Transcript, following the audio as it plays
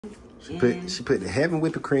She put the heavy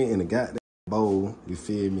whipping cream in the goddamn bowl, you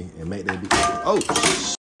feel me, and make that be. Oh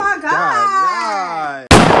my God.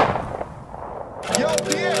 Yo,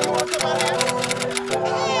 Pierre, you want somebody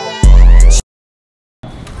else?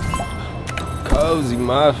 Cozy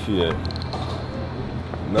Mafia.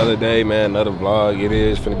 Another day, man, another vlog. It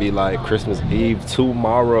is finna be like Christmas Eve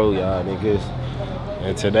tomorrow, y'all niggas.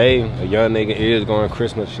 And today, a young nigga is going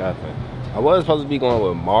Christmas shopping. I was supposed to be going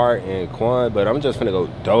with Mart and Quan, but I'm just finna go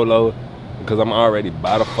dolo because I'm already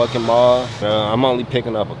by the fucking mall. I'm only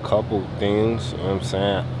picking up a couple things, you know what I'm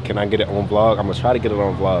saying? Can I get it on vlog? I'm gonna try to get it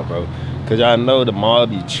on vlog, bro. Cause y'all know the mall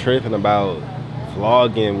be tripping about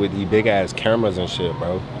vlogging with these big ass cameras and shit,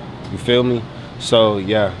 bro. You feel me? So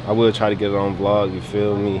yeah, I will try to get it on vlog, you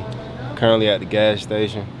feel me? Currently at the gas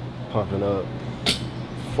station, pumping up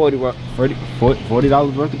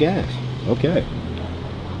 $40 worth of gas. Okay.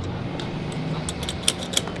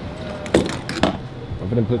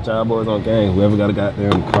 I'm finna put y'all boys on game, whoever got a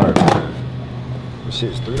goddamn cart. This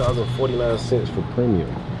shit's $3.49 for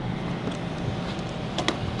premium.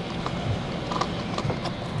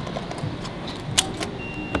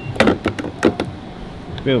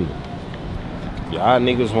 Feel me? If y'all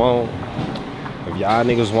niggas want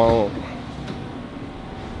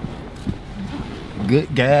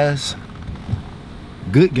good gas,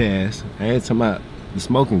 I ain't talking about the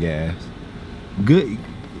smoking gas, good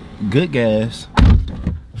gas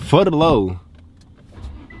for the low,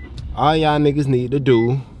 all y'all niggas need to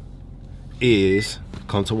do is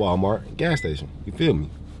come to Walmart gas station, you feel me?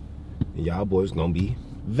 And y'all boys gonna be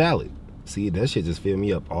valid. See, that shit just filled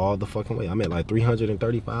me up all the fucking way. I'm at like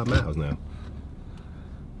 335 miles now.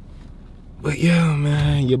 But yeah,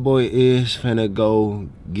 man, your boy is finna go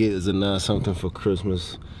get Zana something for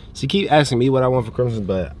Christmas. She keep asking me what I want for Christmas,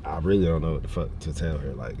 but I really don't know what the fuck to tell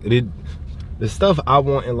her. Like, the stuff I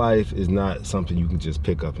want in life is not something you can just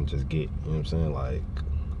pick up and just get. You know what I'm saying? Like,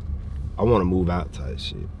 I want to move out type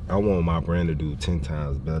shit. I want my brand to do 10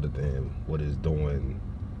 times better than what it's doing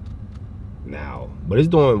now. But it's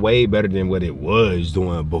doing way better than what it was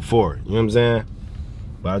doing before. You know what I'm saying?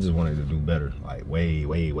 But I just wanted to do better. Like way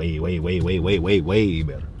better. You know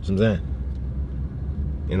what I'm saying?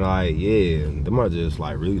 And like, yeah, them are just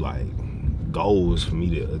like really like goals for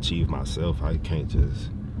me to achieve myself. I can't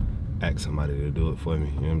just ask somebody to do it for me.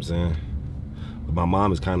 You know what I'm saying? But my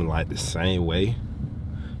mom is kind of like the same way.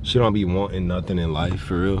 She don't be wanting nothing in life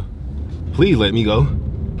for real. Please let me go.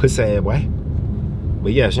 Pussy boy.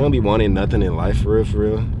 But yeah, she don't be wanting nothing in life for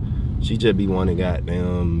real. She just be wanting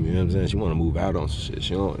goddamn, you know what I'm saying? She want to move out on some shit.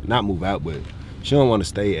 She don't, not move out, but she don't want to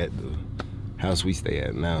stay at the house we stay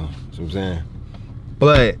at now. You know what I'm saying?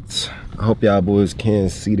 But I hope y'all boys can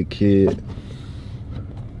see the kid.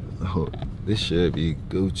 I hope this should be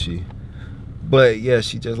Gucci. But yeah,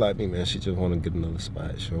 she just like me, man. She just want to get another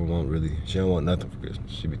spot. She don't want nothing for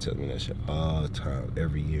Christmas. She be telling me that shit all the time,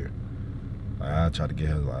 every year. Like, I try to get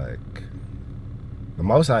her like, the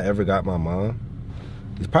most I ever got my mom,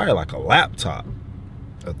 it's probably like a laptop,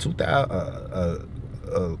 a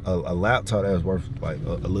laptop that was worth like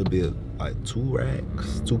a little bit, like 2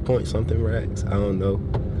 racks, 2 point something racks. I don't know.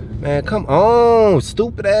 Man, come on,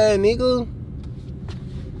 stupid ass nigga.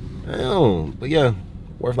 Damn, but yeah,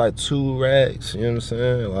 worth like 2 racks. You know what I'm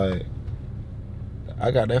saying? Like,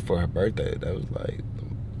 I got that for her birthday. That was like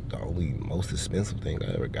the only most expensive thing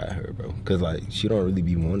I ever got her, bro. Cause like she don't really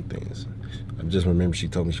be wanting things. I just remember she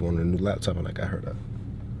told me she wanted a new laptop and I got her that.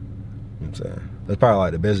 You know what I'm saying? That's probably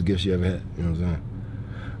like the best gift she ever had. You know what I'm saying?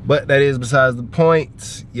 But that is besides the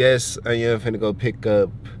point. Yes, I am finna go pick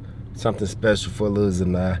up something special for Liz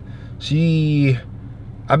and I.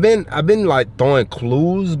 I've been like throwing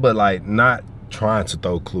clues, but like not trying to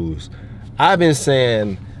throw clues. I've been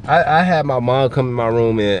saying, I had my mom come in my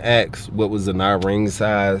room and ask what was the night ring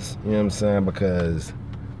size. You know what I'm saying? Because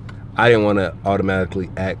I didn't want to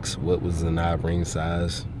automatically ask what was the night ring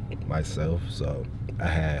size myself, so I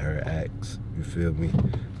had her ask, you feel me?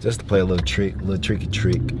 Just to play a little tricky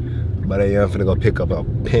trick. But I am finna go pick up a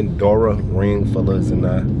Pandora ring for Liz and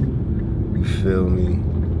I. You feel me?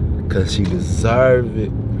 Cause she deserve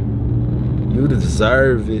it. You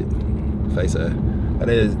deserve it. Face her. That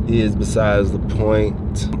is besides the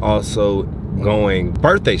point. Also going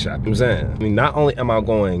birthday shopping. You know what I'm saying? I mean, not only am I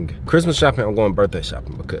going Christmas shopping, I'm going birthday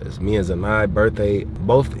shopping because me and Zanai birthday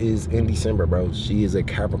both is in December, bro. She is a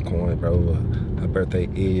Capricorn, bro. Her birthday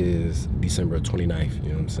is December 29th, you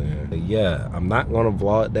know what I'm saying? But yeah, I'm not gonna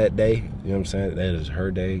vlog that day, you know what I'm saying? That is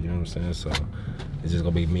her day, you know what I'm saying? So it's just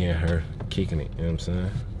gonna be me and her kicking it, you know what I'm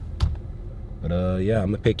saying? But yeah, I'm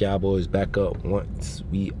gonna pick y'all boys back up once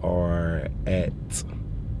we are at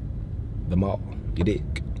the mall. You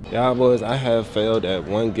dig? Y'all boys, I have failed at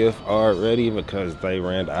one gift already because they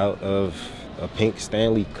ran out of a pink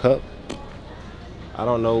Stanley cup. I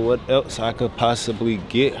don't know what else I could possibly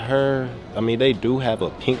get her. I mean, they do have a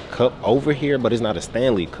pink cup over here, but it's not a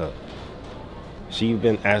Stanley cup. She's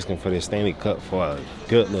been asking for this Stanley cup for a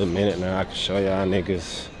good little minute now. I can show y'all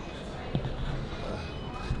niggas.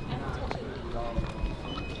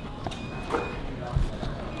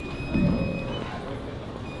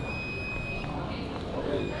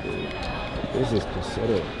 This is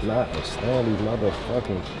considered not a Stanley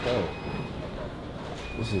motherfucking cup.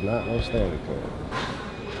 This is not no Stanley cup.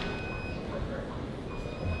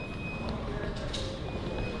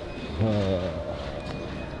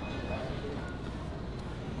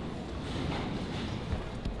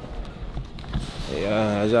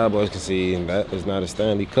 Yeah, as y'all boys can see, that is not a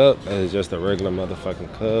Stanley cup. That is just a regular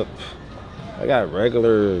motherfucking cup. I got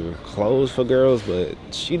regular clothes for girls, but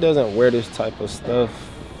she doesn't wear this type of stuff.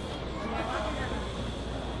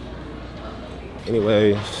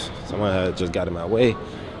 Anyways, someone had just got in my way.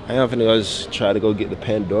 I am finna just try to go get the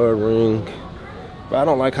Pandora ring. But I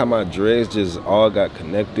don't like how my dreads just all got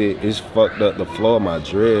connected. It's fucked up the flow of my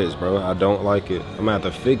dreads, bro. I don't like it. I'm gonna have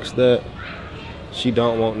to fix that. She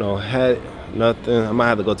don't want no hat, nothing. I might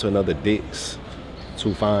have to go to another Dick's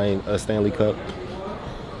to find a Stanley cup.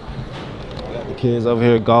 Got the kids over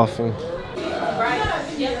here golfing.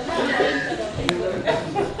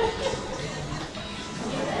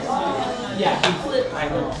 Yeah, he flipped. I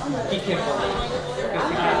know. He can't believe it.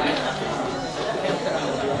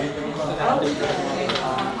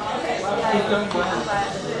 He's going to in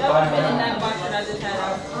that box that I just had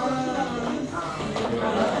out.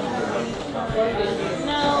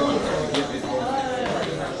 No.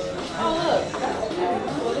 Oh, look.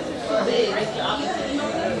 This is big.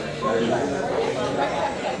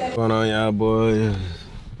 What's going on, y'all boys?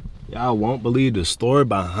 Y'all won't believe the story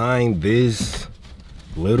behind this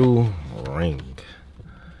little ring.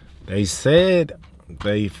 They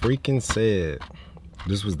freaking said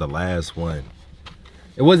this was the last one.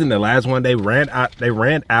 It wasn't the last one. They ran out.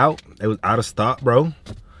 It was out of stock, bro.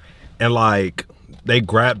 And like they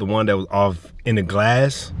grabbed the one that was off in the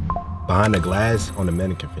glass, behind the glass on the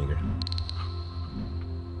mannequin finger.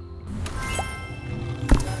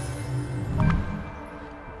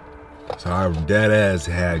 So I dead ass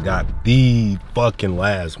had got the fucking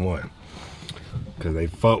last one. Cause they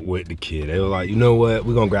fucked with the kid. They were like, you know what?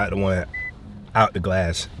 We're gonna grab the one out the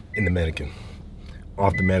glass in the mannequin.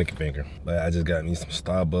 Off the mannequin finger. But I just got me some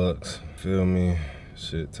Starbucks. Feel me?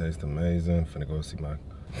 Shit tastes amazing. Finna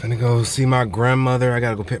go see my grandmother. I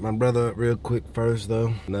gotta go pick my brother up real quick first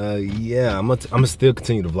though. Yeah, I'm gonna still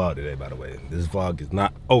continue to vlog today, by the way. This vlog is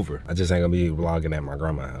not over. I just ain't gonna be vlogging at my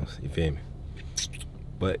grandma's house. You feel me?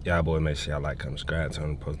 But y'all boy, make sure y'all like, comment, subscribe, turn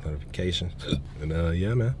on post notifications. And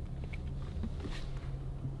yeah, man.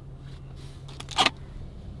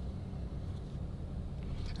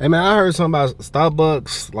 Hey man, I heard something about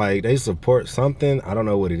Starbucks, like they support something. I don't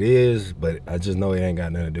know what it is, but I just know it ain't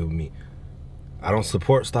got nothing to do with me. I don't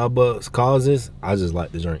support Starbucks causes. I just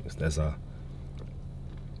like the drinks, that's all.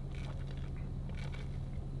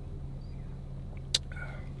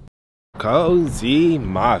 Cozy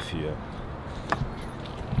Mafia.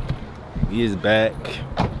 He is back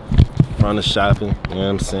from the shopping, you know what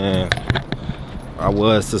I'm saying? I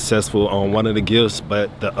was successful on one of the gifts,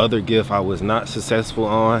 but the other gift I was not successful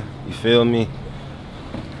on. You feel me?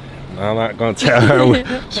 I'm not gonna tell her what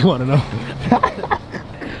she wanna know.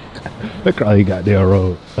 Look how he got there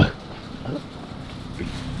road. Oh,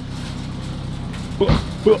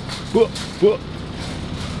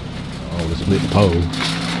 the split pole. I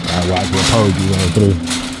watch what pole you going through.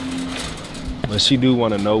 But she do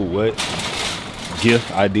wanna know what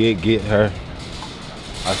gift I did get her.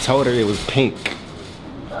 I told her it was pink.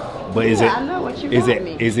 But is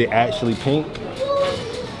it actually pink?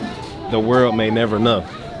 The world may never know.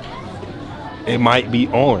 It might be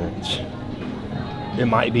orange. It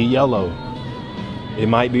might be yellow. It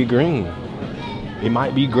might be green. It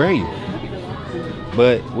might be gray.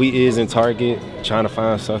 But we is in Target trying to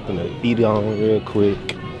find something to eat on real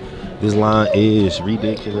quick. This line is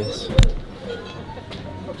ridiculous.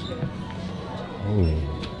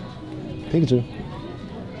 Pikachu.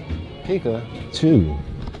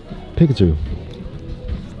 Pikachu.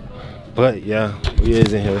 But yeah, we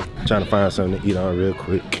is in here trying to find something to eat on real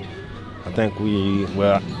quick. I think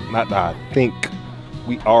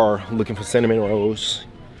we are looking for cinnamon rolls.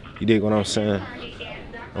 You dig what I'm saying?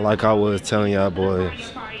 And like I was telling y'all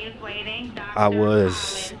boys, I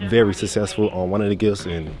was very successful on one of the gifts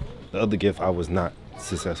and the other gift I was not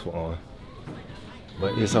successful on.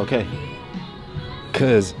 But it's okay.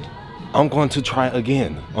 Cause I'm going to try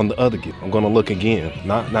again on the other gift. I'm gonna look again.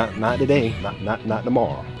 Not today, not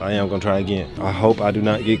tomorrow. I am gonna try again. I hope I do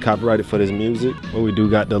not get copyrighted for this music. But we do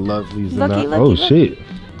got the lovelies. Oh shit.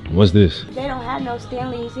 What's this? They don't have no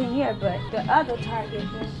Stanleys in here, but the other Target.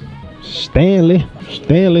 Stanley.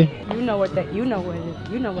 You know what that? You know what it is.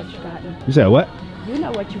 You know what you got me. You said what? You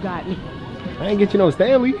know what you got me. I ain't get you no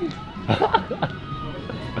Stanley.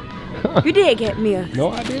 You did get me a. No,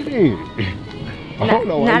 I didn't. I don't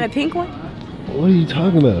know. Not a pink one? What are you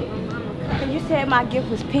talking about? You said my gift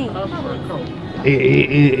was pink.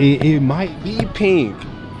 It might be pink.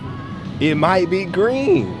 It might be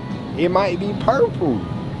green. It might be purple.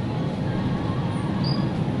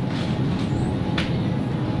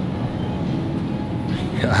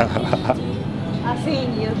 I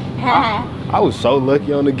seen you. I was so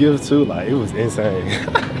lucky on the gift too. Like, it was insane.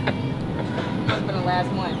 That's been the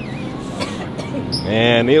last one.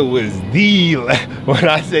 Man, it was when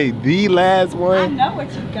I say the last one. I know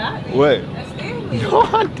what you got me. What? A Stanley. No,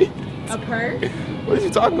 I didn't. A purse? What are you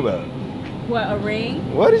talking about? What, a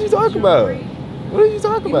ring? What did you talk about? What are you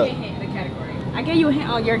talking about? Give me a hint in the category. I gave you a hint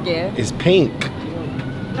on your gift. It's pink.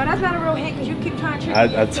 No, that's not a real hint because you keep trying to trick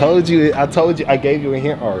me. I told you, I gave you a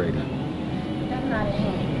hint already. That's not a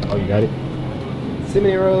hint. Oh, you got it?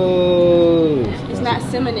 Cinnamon rolls. It's not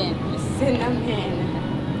cinnamon. It's cinnamon.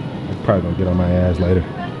 Probably gonna get on my ass later.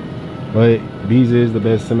 But these is the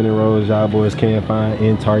best cinnamon rolls y'all boys can find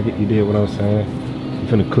in Target. You did what I'm saying. I'm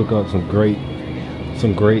finna cook up some great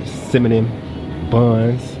cinnamon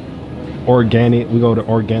buns. Organic. We go the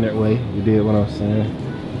organic way. You did what I'm saying.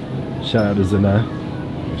 Shout out to Zana.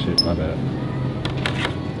 Oh, shit, my bad.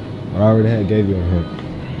 I already gave you a hint.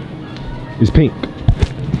 It's pink.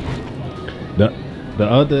 The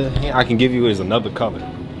other hint I can give you is another color.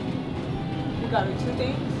 You got me two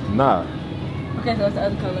things? Nah. Okay, so what's the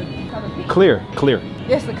other color? Color pink? Clear.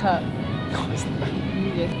 It's the cup. No, it's not.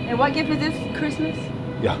 And what gift is this? Christmas?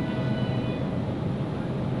 Yeah.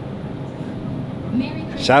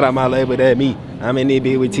 Shout out my label, that me. I'm in there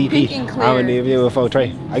bed with TP. Pink and clear. I'm in there bed with 4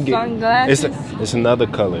 Trey. I get Sunglasses? it's another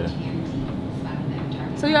color.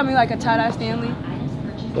 So you got me like a tie-dye Stanley?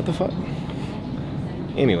 What the fuck?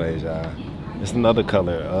 Anyways, y'all. It's another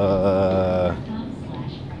color.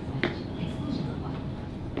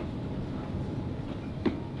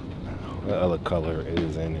 What other color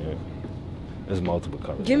is in here? There's multiple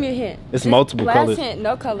colors. Give me a hint. It's multiple colors. Last hint,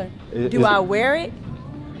 no color. It- Do I wear it?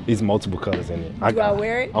 It's multiple colors in it. Do I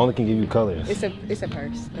wear it? I only can give you colors. It's a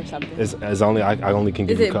purse or something. It's only I only can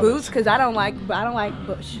give Is you it colors. boots? Because I don't like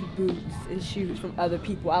boots and shoes from other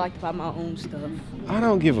people. I like to buy my own stuff. I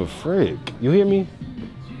don't give a frick. You hear me?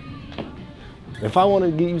 If I want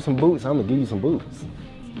to give you some boots, I'm gonna give you some boots.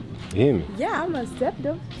 You hear me? Yeah, I'm gonna accept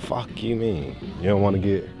them. Fuck you mean? You don't want to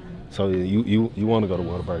get. So you want to go to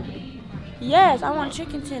Whataburger? Yes, I want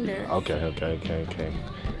chicken tender. Okay.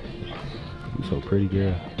 You so pretty,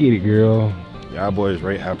 girl. Get it, girl. Y'all boys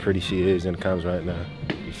rate how pretty she is in the comments right now.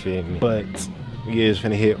 You feel me? But we is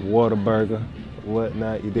finna hit Whataburger,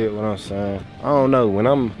 whatnot. You did what I'm saying. I don't know. When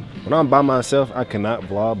I'm by myself, I cannot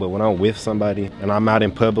vlog. But when I'm with somebody and I'm out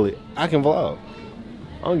in public, I can vlog.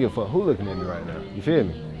 I don't give a fuck who looking at me right now. You feel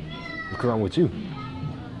me? Because I'm with you.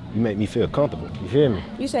 You make me feel comfortable. You feel me?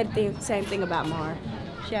 You said the same thing about Mar.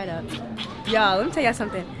 Shut up. Y'all, let me tell y'all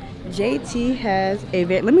something. JT has a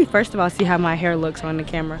let me first of all see how my hair looks on the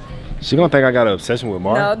camera. She gonna think I got an obsession with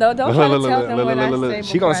Mar. No, don't try to tell them what I say.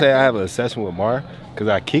 She gonna say I have an obsession with Mar because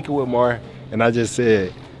I kick it with Mar and I just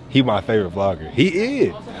said he my favorite vlogger. He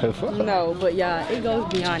is. No, but y'all, it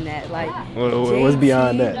goes beyond that. Like, what's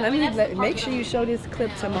beyond that? Let me make sure you show this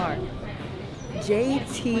clip to Mar.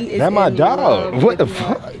 JT is that my in dog. love What the with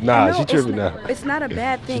Mar. fuck? Nah, No, she tripping now. It's not a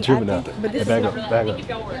bad thing. She tripping now. But this Back up.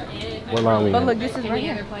 What line we But in? look, this is right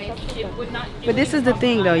here. But this is the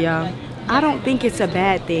thing though, y'all. I don't think it's a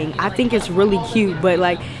bad thing. I think it's really cute. But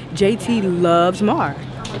like, JT loves Mar.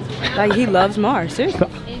 Like, he loves Mar. Seriously.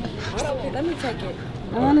 Let me take it.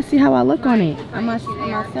 I want to see how I look on it. I'm myself.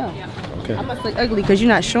 Okay. I must look ugly because you're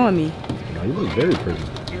not showing me. No, you look very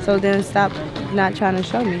pretty. So then stop not trying to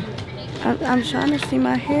show me. I'm trying to see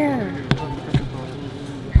my hair.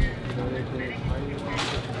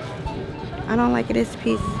 I don't like this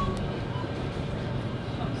piece.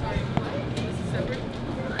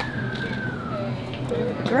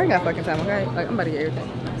 Girl, I ain't got fucking time, okay? Like, I'm about to get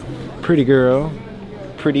everything. Pretty girl.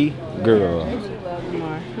 Pretty girl.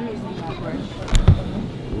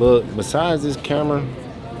 Look, besides this camera,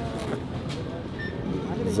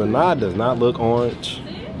 Zanah does not look orange.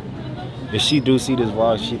 If she do see this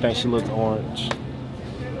vlog, she thinks she looks orange.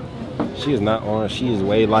 She is not orange. She is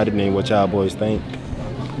way lighter than what y'all boys think.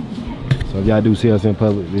 So if y'all do see us in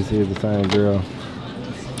public, this is the same girl.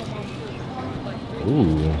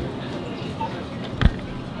 Ooh.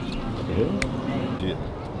 Yeah.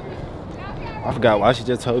 I forgot why she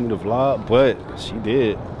just told me to vlog, but she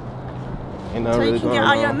did. Ain't nothing really going on.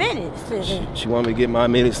 All your minutes. She wanted me to get my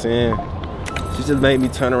minutes in. She just made me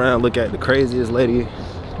turn around, look at the craziest lady.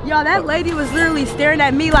 Yo, that lady was literally staring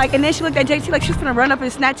at me like, and then she looked at JT like she was gonna run up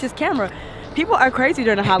and snatch his camera. People are crazy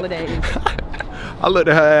during the holidays. I looked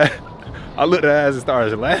at her ass and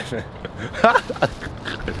started laughing.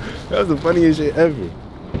 That was the funniest shit ever.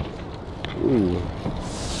 Ooh.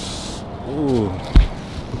 Ooh.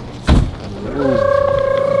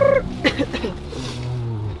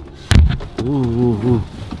 Ooh.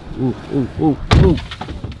 Ooh.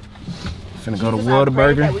 Finna go to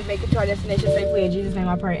Whataburger. We make it to our destination safely. In Jesus' name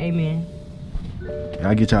I pray, amen.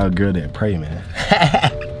 Y'all get y'all a girl that pray, man.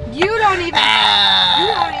 You don't even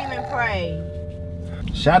pray.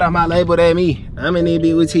 Shout out my label, that me. I'm in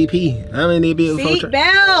EB with TP. I'm in EB with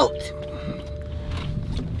Seatbelt.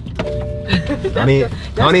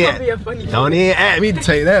 Don't even ask me to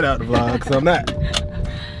take that out the vlog, because I'm not.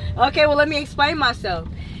 Okay, well, let me explain myself.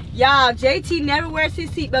 Y'all, JT never wears his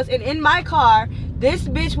seatbelts, and in my car, this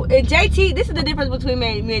bitch, and JT, this is the difference between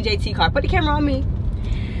me and JT car. Put the camera on me.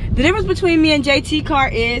 The difference between me and JT car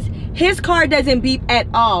is his car doesn't beep at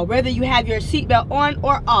all. Whether you have your seatbelt on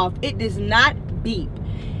or off, it does not beep.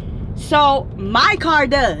 So my car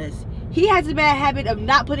does. He has a bad habit of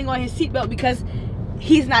not putting on his seatbelt because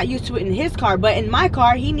he's not used to it in his car. But in my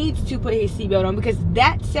car, he needs to put his seatbelt on because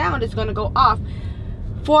that sound is going to go off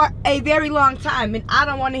for a very long time, and I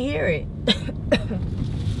don't want to hear it.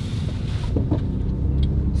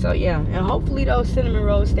 So yeah, and hopefully those cinnamon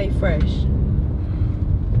rolls stay fresh.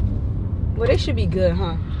 Well, they should be good,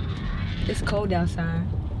 huh? It's cold outside.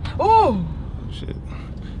 Oh shit.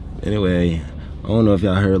 Anyway, I don't know if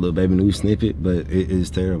y'all heard Lil Baby new snippet, but it is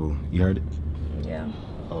terrible. You heard it? Yeah.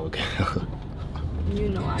 Oh, okay. You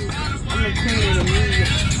know I'm the queen of the music.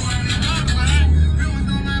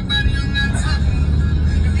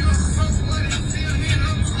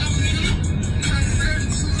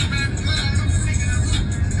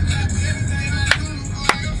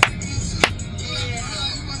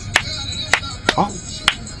 Oh.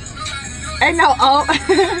 Ain't no oh.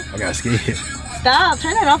 I got scared. Stop.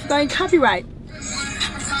 Turn that off. Going copyright.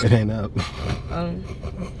 It ain't up.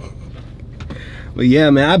 But yeah,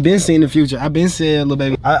 man, I've been seeing the future. I've been saying Lil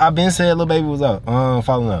Baby. I've been saying Lil Baby was up.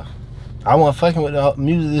 Falling off. I wasn't fucking with the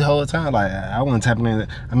music the whole time. Like I wasn't tapping in.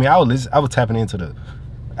 I mean, I was tapping into the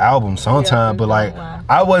album sometime, but like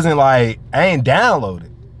I wasn't like I ain't downloaded.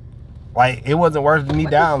 Like it wasn't worth me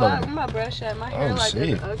downloading. I'm about brush up. My hair like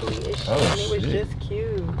this ugly as shit, and it was just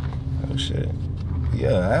cute. Oh shit.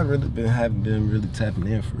 Yeah, I haven't been really tapping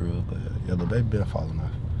in for real, but yeah, Lil Baby been falling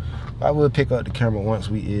off. I will pick up the camera once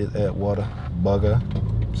we is at Whataburger.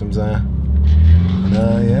 Sometimes.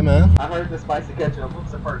 Yeah, man. I heard the spicy ketchup. What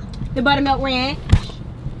was the first one? The buttermilk ranch.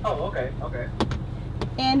 Oh, okay.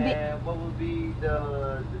 And what would be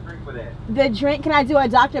the drink for that? The drink, can I do a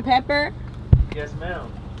Dr. Pepper? Yes,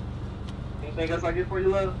 ma'am. Anything else I get for you,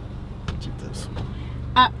 love? This.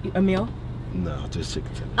 A meal? No, just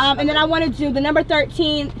chicken tenders. And then I want to do the number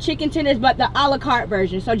 13 chicken tenders, but the a la carte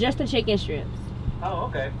version. So just the chicken strips. Oh,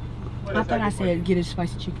 okay. I thought I said get a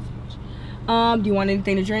spicy chicken sandwich. Do you want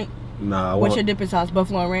anything to drink? Nah, what's your dipping sauce?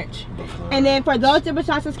 Buffalo and ranch. And then for those dipping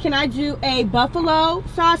sauces, can I do a buffalo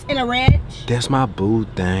sauce and a ranch? That's my boo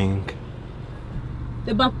thing.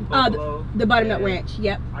 The the buttermilk ranch.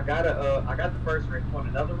 Yep. I got the first ranch. Want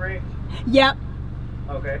another ranch? Yep.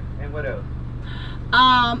 Okay. And what else?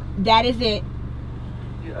 That is it.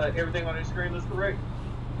 Everything on your screen is correct.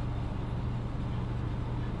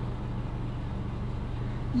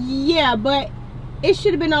 Yeah, but it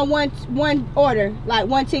should have been on one order, like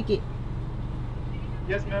one ticket.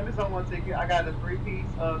 Yes, ma'am. It's on one ticket. I got a 3-piece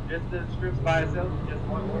of just the strips by itself, just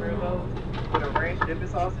one order of those with a ranch dipping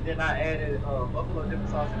sauce, and then I added buffalo dipping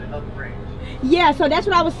sauce and another ranch. Yeah, so that's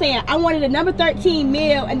what I was saying. I wanted a number 13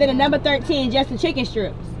 meal and then a number 13 just the chicken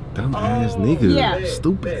strips. Dumb ass nigga. Yeah.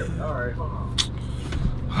 Stupid. All right, hold on.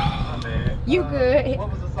 Oh, man. You good? What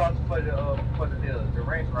was the sauce for the meal? The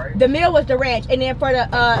ranch, right? The meal was the ranch, and then for the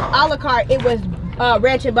a la carte, it was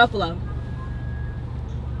ranch and buffalo.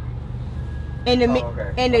 And the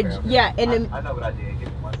okay. and the okay. yeah, and the I know what I did. Give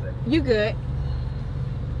me 1 second. You good?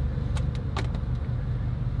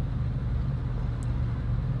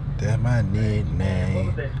 That's my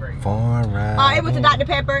nickname. Foreign ride. It was the Dr.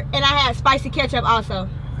 Pepper, and I had spicy ketchup also.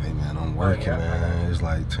 Hey man, I'm working, man. It's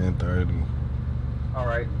like 10:30. All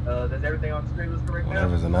right. Does everything on the screen look correct now?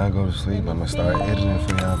 Whenever I go to sleep, I'm gonna start editing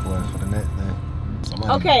for y'all boys for the next day.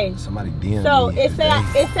 Somebody DM so me.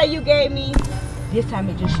 So it say you gave me. This time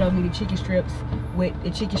it just showed me the chicken strips with the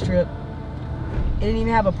chicken strip. It didn't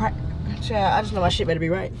even have a price. I just know my shit better be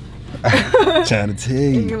right. Trying to tell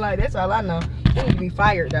you. And you're like, that's all I know. He need to be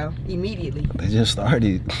fired though, immediately. They just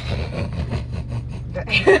started.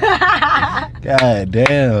 God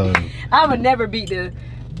damn. I would never beat the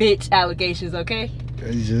bitch allegations, okay?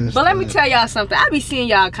 But let me tell y'all something. I be seeing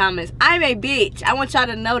y'all comments. I'm a bitch. I want y'all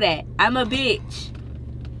to know that. I'm a bitch.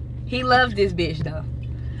 He loves this bitch though.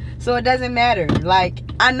 So it doesn't matter. Like,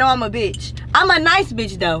 I know I'm a bitch. I'm a nice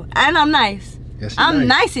bitch though. And I'm nice. Yes, I'm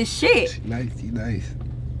nice as shit. She nice.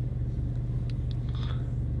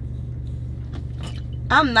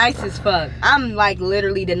 I'm nice as fuck. I'm like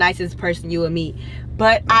literally the nicest person you will meet.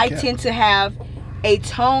 But I tend to have a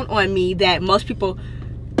tone on me that most people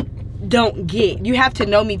don't get. You have to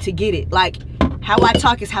know me to get it. Like, how I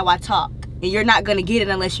talk is how I talk. And you're not going to get it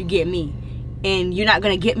unless you get me. And you're not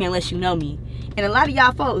going to get me unless you know me. And a lot of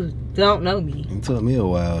y'all folks don't know me. It took me a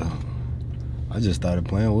while. I just started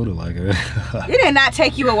playing with her like her. It did not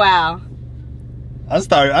take you a while.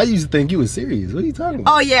 I used to think you was serious. What are you talking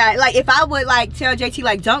about? Oh yeah, like if I would like tell JT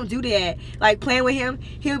like don't do that, like playing with him,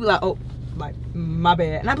 he'll be like, oh, like my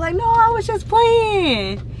bad. And I'm like, no, I was just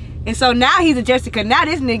playing. And so now he's a Jessica. Now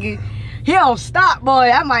this nigga, he don't stop, boy.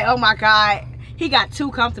 I'm like, oh my God. He got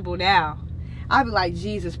too comfortable now. I'll be like,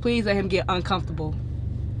 Jesus, please let him get uncomfortable.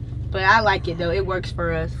 But I like it though. It works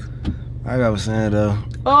for us. Like I was saying though.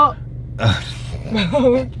 Oh.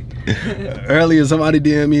 Earlier somebody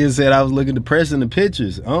DM'd me and said I was looking depressed in the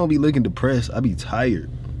pictures. I don't be looking depressed. I be tired.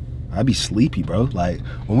 I be sleepy, bro. Like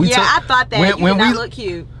when we I thought that when you did not look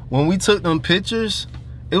cute. When we took them pictures,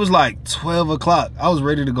 it was like 12 o'clock. I was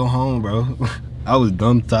ready to go home, bro. I was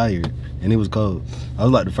dumb tired and it was cold. I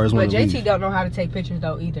was like the first one to leave. But JT don't know how to take pictures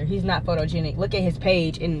though either. He's not photogenic. Look at his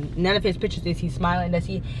page and none of his pictures is he smiling. Does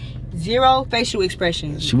he? Zero facial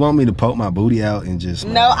expressions. She want me to poke my booty out and just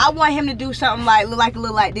no, I want him to do something like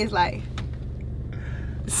look like this, like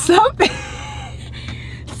something.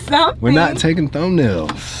 We're not taking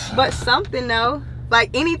thumbnails. But something though.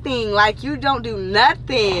 Like anything. Like you don't do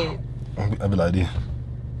nothing. I'll be like this.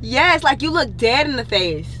 Yes, like you look dead in the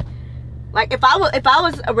face. Like if I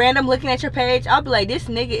was a random looking at your page, I'll be like, this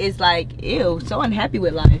nigga is like, ew, so unhappy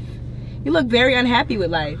with life. You look very unhappy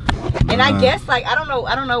with life. And I guess like I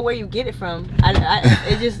don't know where you get it from.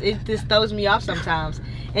 It just throws me off sometimes.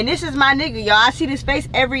 And this is my nigga, y'all. I see this face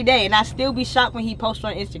every day and I still be shocked when he posts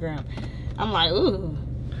on Instagram. I'm like, ooh,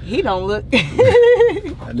 he don't look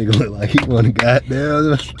that nigga look like he wanna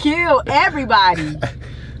goddamn kill everybody.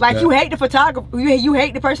 Like you hate the photographer, you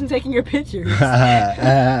hate the person taking your pictures.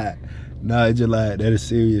 No, it's just like that is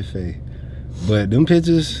serious face. But them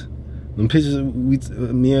pictures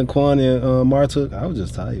me and Quan and Mar took, I was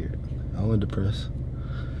just tired. I wasn't depressed.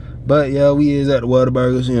 But yeah, we is at the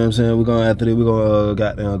Whataburgers, you know what I'm saying? We're going after this, we're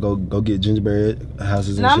gonna go get gingerbread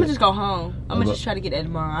houses and no, shit. I'm gonna just go home. I'm gonna just try to get that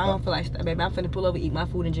tomorrow. I don't feel like stuff, baby. I'm finna pull over, eat my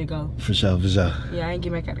food and just go. For sure. Yeah, I ain't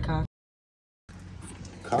get back at the car.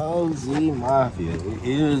 Cozy Mafia. It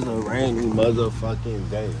is a rainy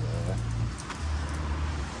motherfucking day, man.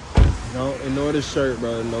 No, ignore the shirt,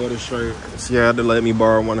 bro. Ignore the shirt. She had to let me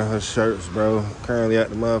borrow one of her shirts, bro. Currently at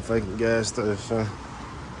the motherfucking gas station.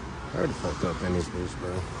 I already fucked up in this bitch,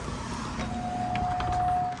 bro.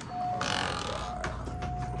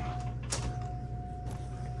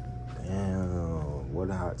 Damn, what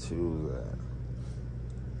the hot chews at?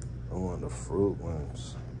 I want the fruit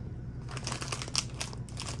ones.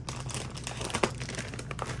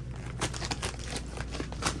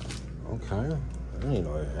 Okay. I didn't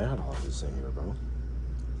know I had all this in here, bro.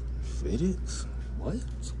 FedEx? What?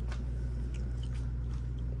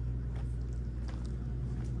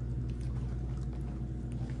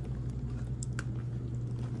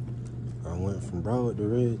 I went from broad to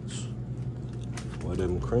rich. Where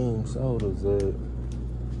them cream sodas at?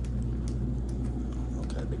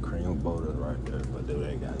 Okay, the cream sodas right there, but they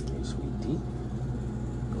ain't got any sweet tea.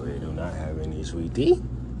 They do not have any sweet tea.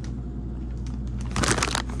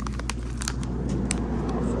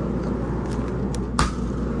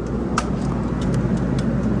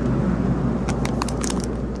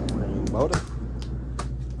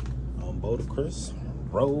 Chris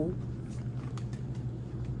roll.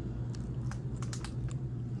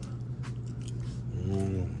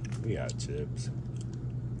 We got chips.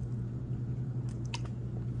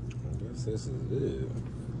 I guess this is it.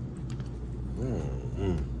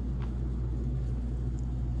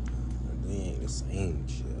 They ain't the same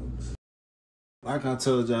chips. Like I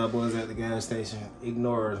told y'all boys at the gas station,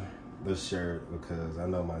 ignore the shirt because I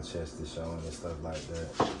know my chest is showing and stuff like that.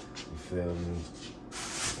 You feel me?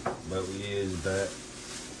 But we is back.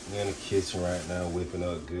 We in the kitchen right now, whipping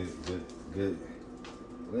up good.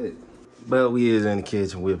 What? But we is in the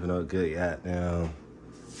kitchen, whipping up good. Goddamn.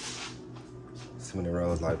 So many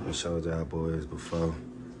rolls like we showed y'all boys before.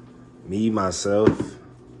 Me, myself,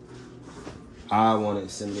 I wanted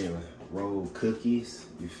cinnamon roll cookies.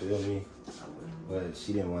 You feel me? But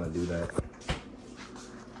she didn't want to do that.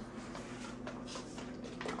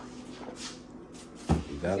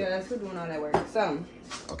 Yeah, that's who's doing all that work. So,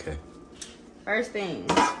 okay. First thing.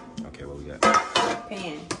 Okay, what we got?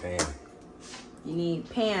 Pan. Pan. You need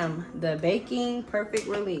Pam, the baking perfect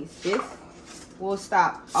release. This will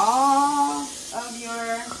stop all of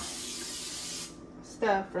your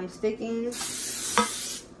stuff from sticking to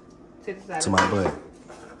the side. To my butt.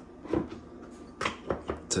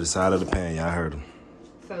 To the side of the pan, y'all heard him.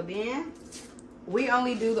 So then, we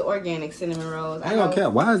only do the organic cinnamon rolls. I ain't gonna care.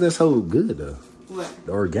 Why is that so good though? What?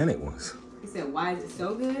 The organic ones. You said, why is it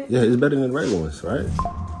so good? Yeah, it's better than the regular ones, right?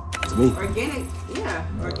 To me. Organic, yeah.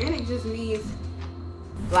 Organic just means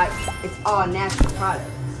like it's all natural products.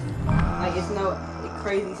 Like it's no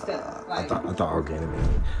crazy stuff. Like I thought organic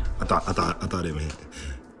meant. I thought it meant.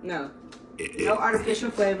 no. No artificial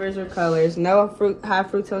flavors or colors. No high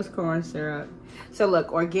fructose corn syrup. So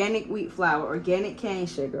look, organic wheat flour, organic cane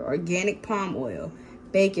sugar, organic palm oil,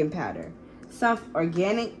 baking powder,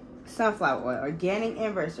 organic sunflower oil, organic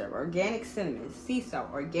inverse syrup, organic cinnamon, sea salt,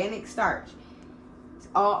 organic starch. It's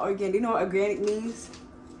all organic. You know what organic means?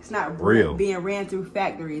 It's not real. Being ran through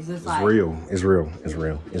factories. It's like real. It's real.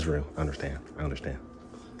 I understand.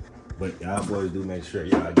 But y'all boys do make sure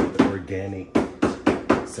y'all get the organic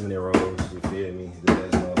cinnamon rolls. You feel me? The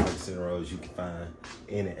best motherfucking cinnamon rolls you can find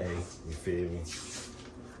in the A. You feel me?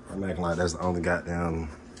 I'm acting like that's the only goddamn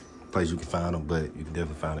place you can find them, but you can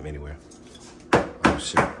definitely find them anywhere. Oh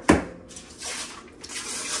shit.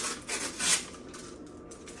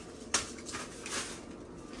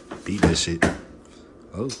 Beat that shit.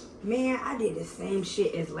 Oh. Man, I did the same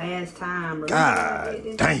shit as last time. Remember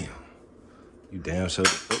God damn. You damn sure.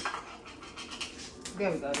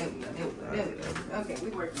 There we go. Okay, we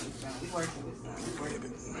working with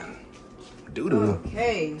some. Doo-doo.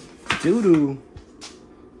 Okay. Doo-doo.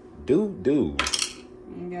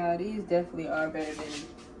 Yeah, these definitely are better than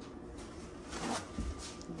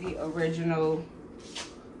the original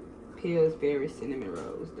Pillsbury cinnamon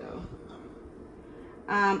rolls, though.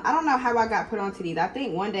 I don't know how I got put onto these. I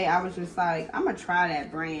think one day I was just like, I'm gonna try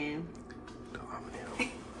that brand.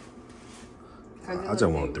 I just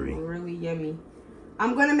want 3. Really yummy.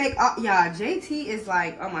 I'm gonna make. Yeah, JT is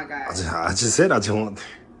like, oh my god. I just said I just want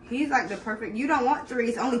 3. He's like the perfect. You don't want 3.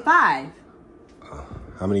 It's only 5.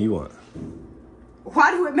 How many you want?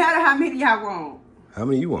 Why do it matter how many I want? How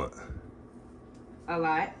many you want? A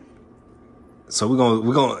lot. So we're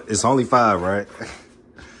gonna. It's only 5, right?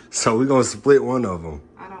 So we're gonna split one of them.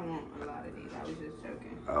 I don't want a lot of these. I was just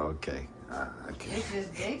joking. Okay. Okay. It's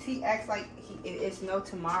just JT acts like it's no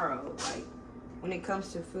tomorrow. Like when it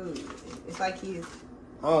comes to food, it's like he's.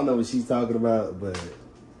 I don't know what she's talking about, but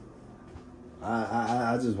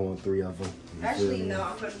I just want 3 of them. Actually, no.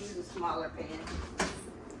 I'm gonna use a smaller pan.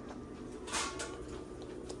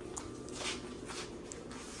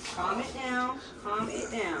 Calm it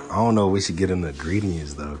down. I don't know if we should get in the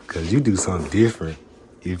ingredients though, cause you do something different.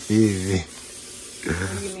 You feel me?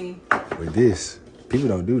 What do you mean? With this, people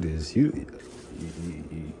don't do this. You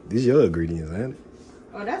this your ingredients, ain't it?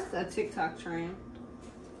 Oh, that's a TikTok trend.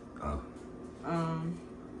 Oh.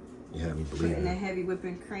 You had me Putting believing. the heavy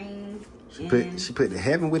whipping cream. She put the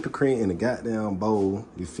heavy whipping cream in the goddamn bowl.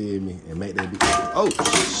 You feel me? And make that be. Oh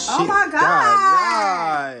shit! Oh my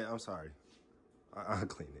god! I'm sorry. I'll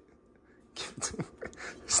clean it.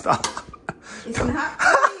 Stop. It's not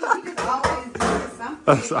clean. You just always do something.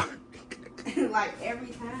 I'm sorry. Like every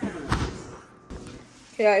time.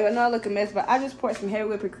 Yeah, I know I look a mess, but I just poured some heavy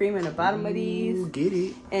whipping cream in the bottom of these. Ooh, get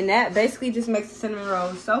it. And that basically just makes the cinnamon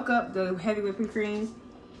rolls soak up the heavy whipping cream.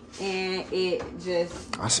 And it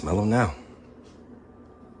just... I smell them now.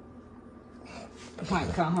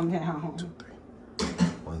 Like, calm down. 1, 2, 3.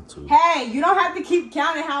 1, 2. Hey, you don't have to keep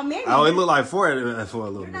counting how many. Oh, it looked like 4 for a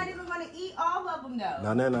little You're not even going to eat all of them,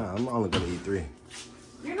 though. No. I'm only going to eat 3.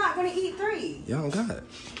 You're not going to eat 3. Y'all got it.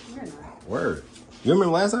 You're not. Word. You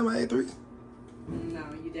remember last time I ate 3? No,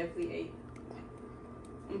 you definitely ate.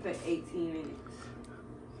 I'm going to put 18 minutes.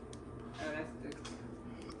 Oh, that's good.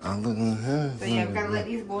 I'm looking at her. So yeah, we gotta let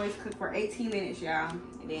these boys cook for 18 minutes, y'all.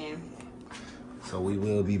 And then. So we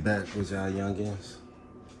will be back with y'all youngins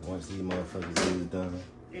once these motherfuckers is done.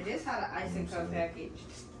 It is how the icing come package.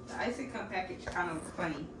 The icing come package kind of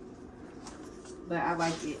funny, but I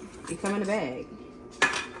like it. It come in a bag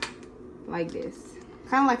like this.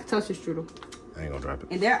 Kind of like a toaster strudel. I ain't gonna drop it.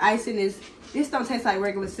 And their icing is, this don't taste like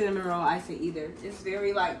regular cinnamon roll icing either. It's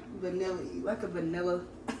very like vanilla, like a vanilla.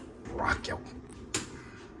 Rock yo.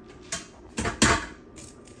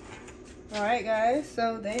 All right, guys,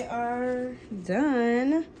 so they are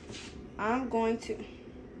done. I'm going to,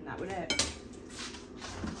 not with that.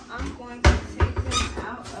 I'm going to take them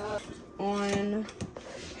out of on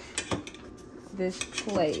this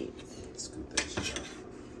plate. Scoop that shit out.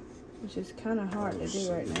 Which is kind of hard to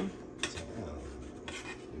do right now.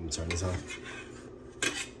 Let me turn this off.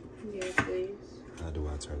 Yes, please. How do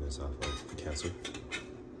I turn this off? Oh, cancel.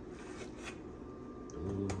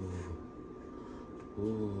 Ooh.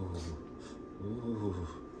 Ooh. Ooh.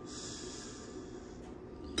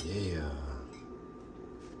 Yeah.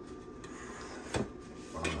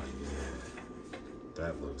 Oh, yeah.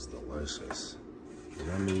 That looks delicious.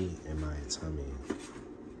 Yummy in my tummy.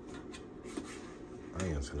 I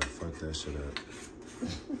am finna fuck that shit up.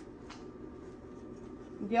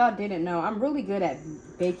 If y'all didn't know, I'm really good at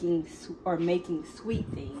baking or making sweet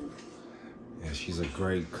things. Yeah, she's a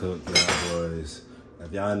great cook, y'all boys.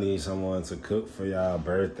 If y'all need someone to cook for y'all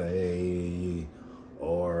birthday,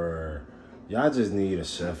 or y'all just need a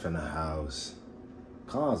chef in the house,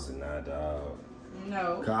 call Zanai, dog.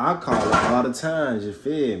 No. Cause I call her all the time, you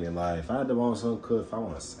feel me? Like, if I had to want something cooked, if I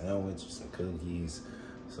want a sandwich, some cookies,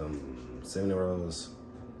 some cinnamon rolls,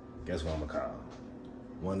 guess what I'm gonna call?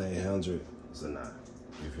 1-800 Zanai.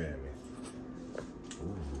 You feel me?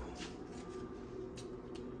 Ooh.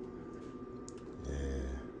 Yeah.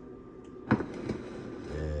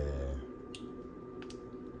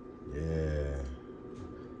 Yeah.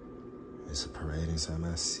 It's a parade inside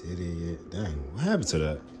my city. Dang, what happened to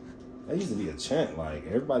that? That used to be a chant. Like,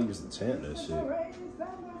 everybody used to chant that shit.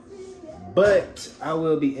 But I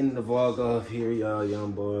will be ending the vlog off here, y'all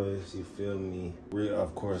young boys. You feel me? We,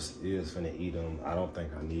 of course, is finna eat them. I don't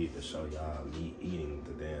think I need to show y'all me eating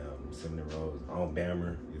the damn cinnamon rolls on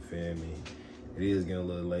Bammer. You feel me? It is getting a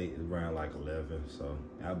little late. It's around like 11. So,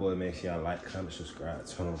 y'all boys, make sure y'all like, comment, subscribe,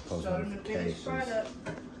 turn on post notifications.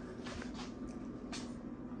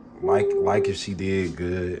 Like if she did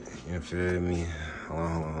good. You feel me? Hold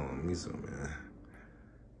on. Let me zoom in.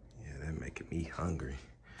 Yeah, that making me hungry.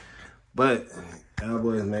 But y'all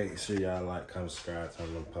boys, make sure y'all like, comment, subscribe,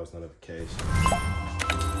 turn on post notifications.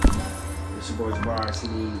 It's your boy Javaris. He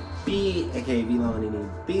need big, aka V-Long, he need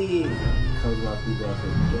big. Comes my people up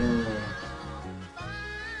again.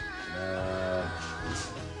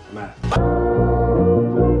 I'm out.